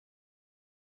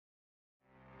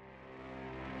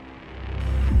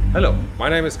Hello, my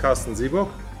name is Carsten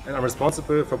Seeburg and I'm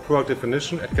responsible for product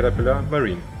definition at Caterpillar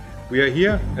Marine. We are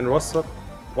here in Rostock,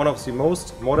 one of the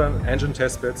most modern engine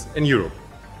testbeds in Europe.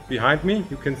 Behind me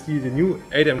you can see the new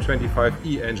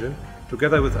 8M25E engine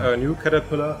together with our new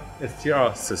Caterpillar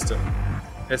STR system.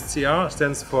 SCR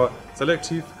stands for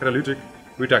Selective Catalytic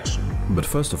Reduction. But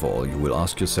first of all, you will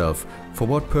ask yourself, for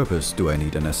what purpose do I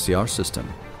need an SCR system?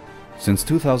 Since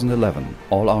 2011,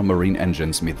 all our marine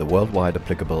engines meet the worldwide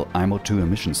applicable IMO 2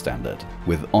 emission standard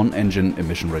with on-engine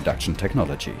emission reduction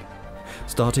technology.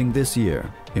 Starting this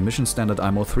year, emission standard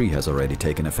IMO 3 has already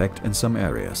taken effect in some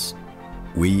areas.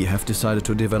 We have decided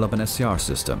to develop an SCR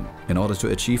system in order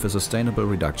to achieve a sustainable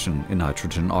reduction in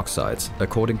nitrogen oxides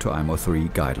according to IMO 3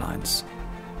 guidelines.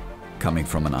 Coming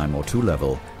from an IMO 2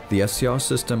 level, the SCR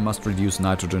system must reduce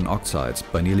nitrogen oxides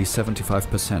by nearly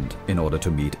 75% in order to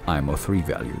meet IMO 3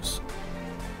 values.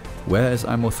 Where is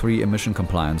IMO 3 emission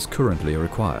compliance currently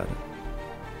required?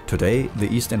 Today,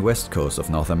 the east and west coast of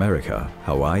North America,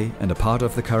 Hawaii and a part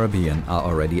of the Caribbean are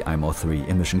already IMO 3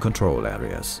 emission control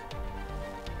areas.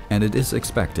 And it is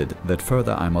expected that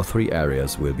further IMO 3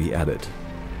 areas will be added.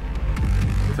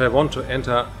 If I want to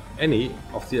enter any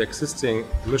of the existing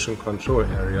emission control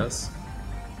areas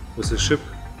with a ship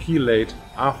keel-laid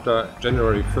after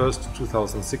January 1st,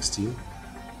 2016,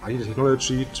 I need a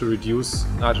technology to reduce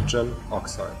nitrogen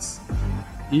oxides.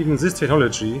 Even this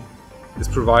technology is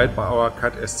provided by our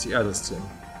CAT STR system.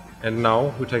 And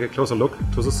now we take a closer look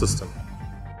to the system.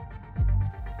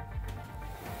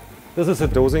 This is a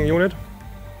dosing unit.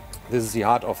 This is the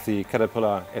heart of the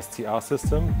Caterpillar STR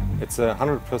system. It's a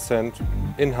 100%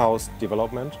 in-house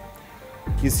development.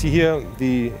 You see here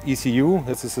the ECU.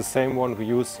 This is the same one we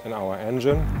use in our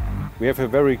engine. We have a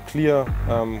very clear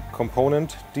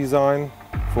component design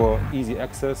for easy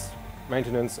access,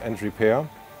 maintenance and repair.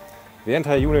 The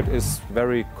entire unit is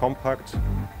very compact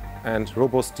and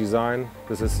robust design.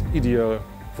 This is ideal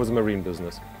for the marine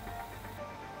business.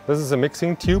 This is a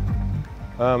mixing tube.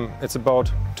 It's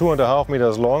about 2.5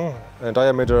 meters long, and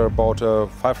diameter about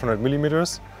 500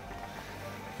 millimeters.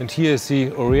 And here is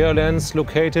the urea lens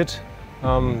located.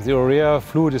 The urea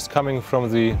fluid is coming from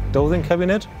the dosing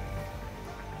cabinet.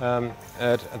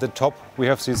 At the top we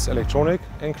have this electronic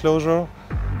enclosure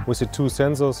with the two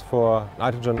sensors for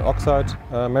nitrogen oxide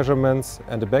measurements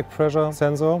and a back pressure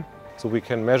sensor. So we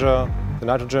can measure the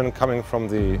nitrogen coming from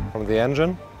the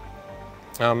engine.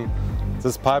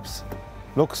 This pipes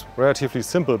looks relatively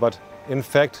simple, but in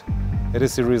fact it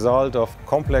is the result of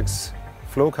complex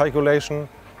flow calculation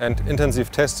and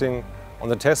intensive testing on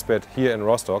the testbed here in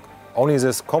Rostock. Only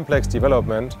this complex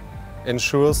development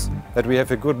ensures that we have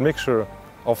a good mixture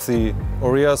of the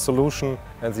urea solution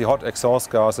and the hot exhaust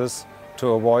gases to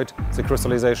avoid the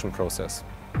crystallization process.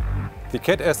 The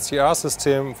CAT STR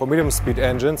system for medium-speed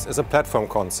engines is a platform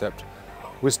concept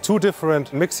with two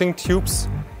different mixing tubes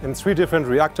in three different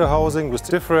reactor housing with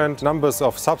different numbers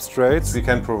of substrates. We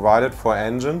can provide it for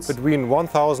engines between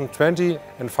 1020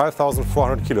 and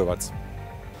 5400 kilowatts.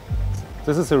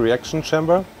 This is a reaction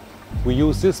chamber. We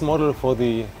use this model for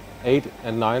the 8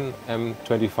 and 9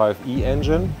 M25E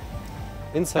engine.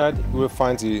 Inside you will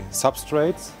find the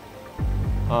substrates.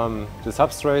 The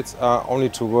substrates are only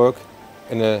to work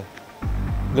in a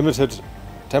limited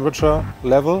temperature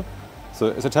level. So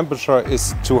if the temperature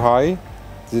is too high,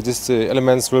 the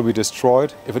elements will be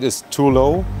destroyed. If it is too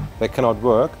low, they cannot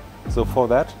work. So for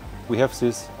that we have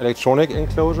this electronic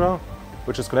enclosure,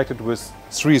 which is connected with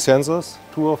three sensors,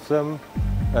 two of them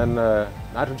an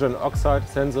nitrogen oxide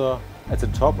sensor at the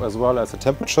top as well as a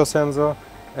temperature sensor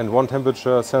and one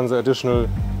temperature sensor additional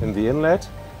in the inlet.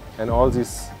 And all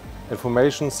these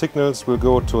information signals will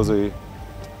go to the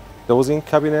dosing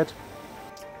cabinet.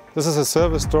 This is a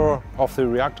service door of the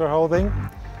reactor housing.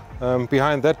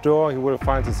 Behind that door you will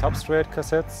find the substrate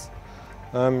cassettes.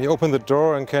 You open the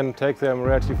door and can take them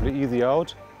relatively easy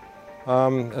out.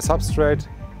 A substrate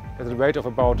at a weight of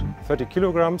about 30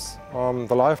 kilograms.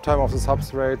 The lifetime of the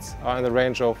substrates are in the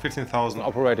range of 15,000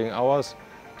 operating hours,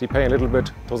 depending a little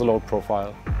bit to the load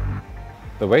profile.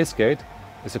 The wastegate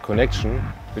is a connection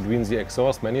between the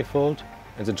exhaust manifold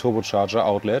and the turbocharger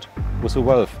outlet with a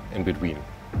valve in between.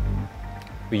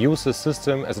 We use this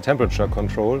system as a temperature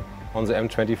control on the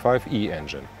M25E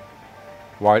engine.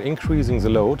 While increasing the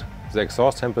load, the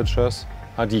exhaust temperatures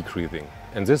are decreasing.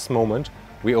 In this moment,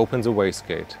 we open the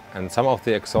wastegate and some of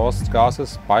the exhaust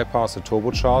gases bypass the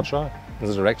turbocharger in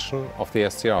the direction of the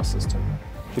STR system.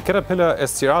 The Caterpillar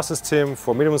STR system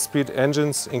for medium-speed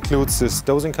engines includes this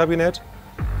dosing cabinet,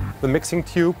 the mixing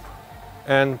tube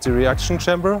and the reaction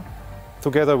chamber,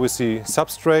 together with the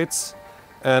substrates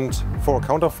and 4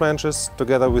 counterflanges,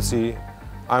 together with the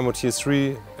IMO Tier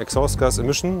 3 exhaust gas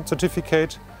emission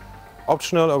certificate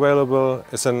Optional available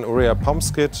is an urea pump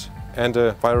kit and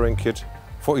a wiring kit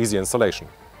for easy installation.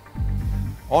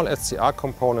 All SCR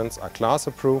components are class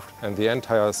approved and the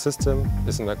entire system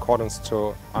is in accordance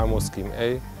to IMO Scheme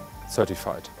A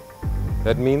certified.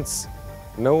 That means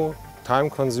no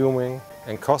time-consuming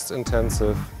and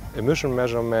cost-intensive emission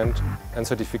measurement and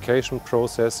certification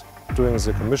process during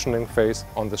the commissioning phase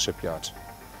on the shipyard.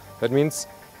 That means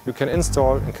you can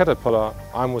install in Caterpillar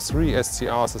IMO 3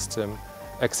 STR system,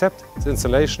 except the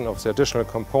installation of the additional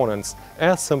components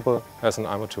as simple as an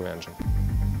IMO 2 engine.